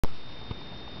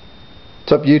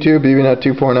What's up YouTube,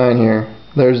 BBNet249 here.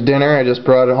 There's dinner, I just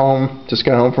brought it home, just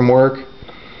got home from work.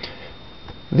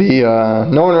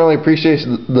 No one really appreciates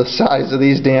the size of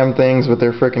these damn things, but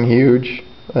they're freaking huge.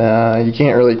 You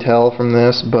can't really tell from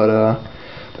this, but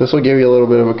this will give you a little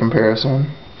bit of a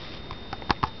comparison.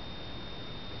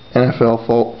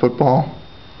 NFL football.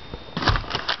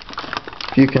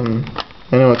 If you can,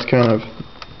 I know it's kind of,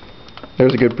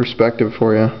 there's a good perspective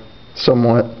for you,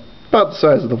 somewhat. About the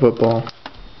size of the football.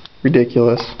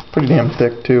 Ridiculous. Pretty damn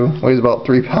thick too. Weighs about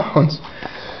 3 pounds.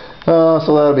 So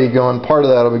that'll be going, part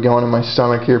of that'll be going in my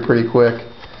stomach here pretty quick.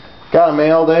 Got a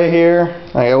Mailday here.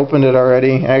 I opened it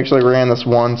already. I actually ran this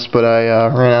once, but I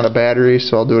ran out of battery,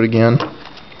 so I'll do it again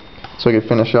so I can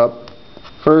finish up.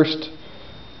 First,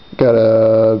 got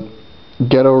a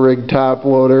ghetto rig top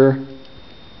loader.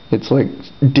 It's like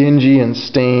dingy and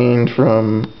stained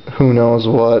from who knows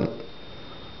what.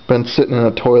 Been sitting in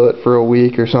a toilet for a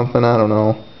week or something, I don't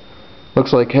know.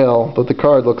 Looks like hell, but the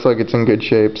card looks like it's in good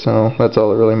shape, so that's all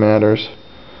that really matters.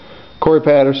 Corey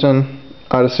Patterson,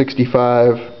 out of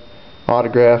 65,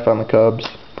 autograph on the Cubs.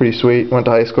 Pretty sweet. Went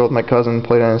to high school with my cousin,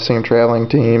 played on the same traveling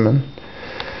team, and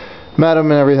met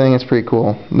him and everything. It's pretty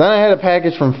cool. Then I had a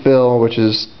package from Phil, which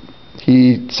is,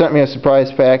 he sent me a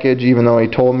surprise package even though he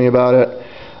told me about it.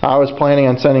 I was planning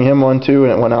on sending him one too,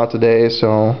 and it went out today,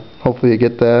 so hopefully you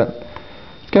get that.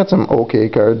 It's got some okay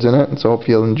cards in it, so hope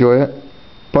you'll enjoy it.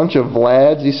 Bunch of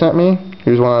Vlads he sent me.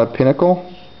 Here's one out of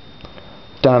Pinnacle.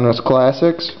 Donruss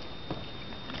Classics.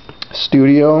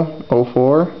 Studio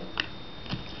 04.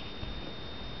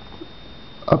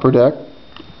 Upper Deck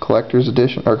Collector's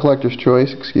Edition, or Collector's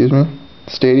Choice, excuse me.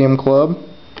 Stadium Club.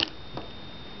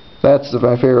 That's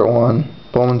my favorite one.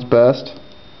 Bowman's Best.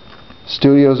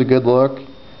 Studio's a good look.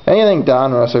 Anything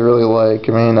Donruss I really like.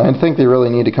 I mean, I think they really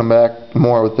need to come back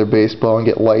more with their baseball and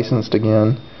get licensed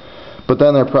again. But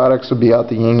then their products would be out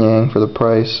the yin-yang for the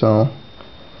price, so.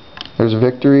 There's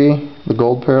Victory, the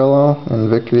gold parallel, and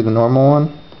Victory, the normal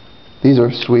one. These are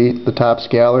sweet. The Topps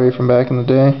Gallery from back in the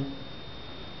day.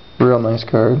 Real nice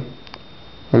card.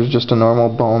 There's just a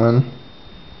normal Bowman.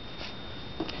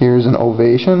 Here's an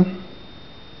Ovation.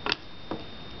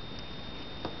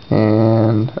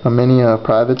 And a mini out of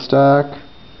private stock.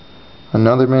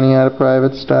 Another mini out of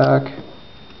private stock.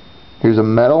 Here's a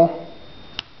metal.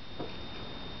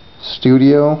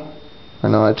 Studio, or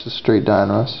no, that's just straight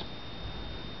Donruss.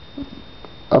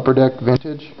 Upper Deck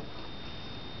Vintage.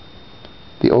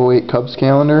 The 08 Cubs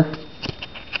calendar.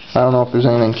 I don't know if there's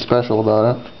anything special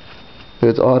about it. If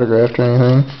it's autographed or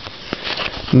anything.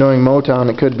 Knowing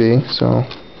Motown, it could be, so.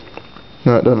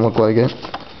 No, it doesn't look like it.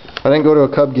 I didn't go to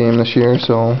a Cub game this year,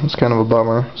 so it's kind of a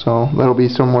bummer. So that'll be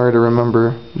somewhere to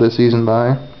remember this season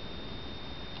by.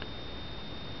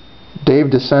 Dave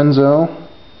DeCenzo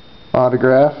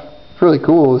autograph. Really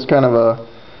cool. It's kind of a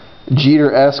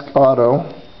Jeter-esque auto.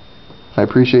 I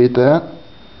appreciate that.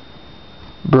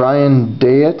 Brian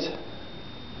Dayett.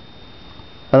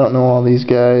 I don't know all these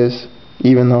guys,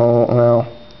 even though,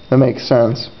 well, that makes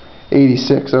sense.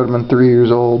 86, I would have been 3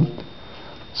 years old.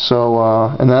 So,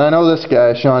 and then I know this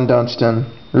guy, Sean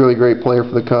Dunston. Really great player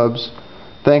for the Cubs.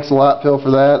 Thanks a lot, Phil,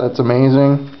 for that. That's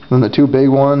amazing. Then the two big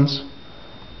ones.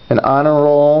 An honor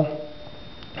roll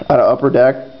out of Upper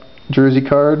Deck jersey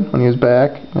card when he was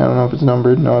back. I don't know if it's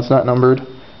numbered. No, it's not numbered.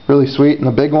 Really sweet. And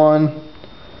the big one,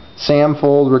 Sam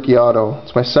Fold rookie auto.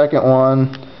 It's my second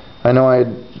one. I know I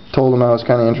had told him I was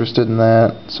kind of interested in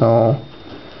that, so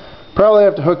probably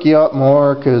have to hook you up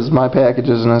more because my package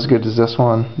isn't as good as this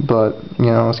one. But you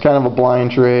know, it's kind of a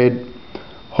blind trade.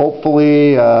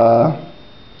 Hopefully,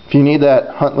 if you need that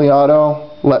Huntley auto,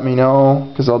 let me know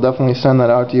because I'll definitely send that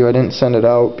out to you. I didn't send it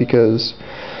out because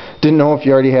didn't know if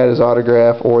you already had his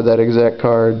autograph or that exact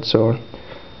card, so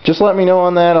just let me know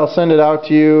on that. I'll send it out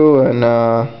to you, and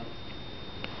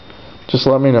just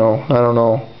let me know. I don't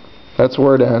know. That's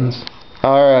where it ends.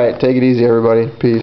 Alright, take it easy everybody. Peace.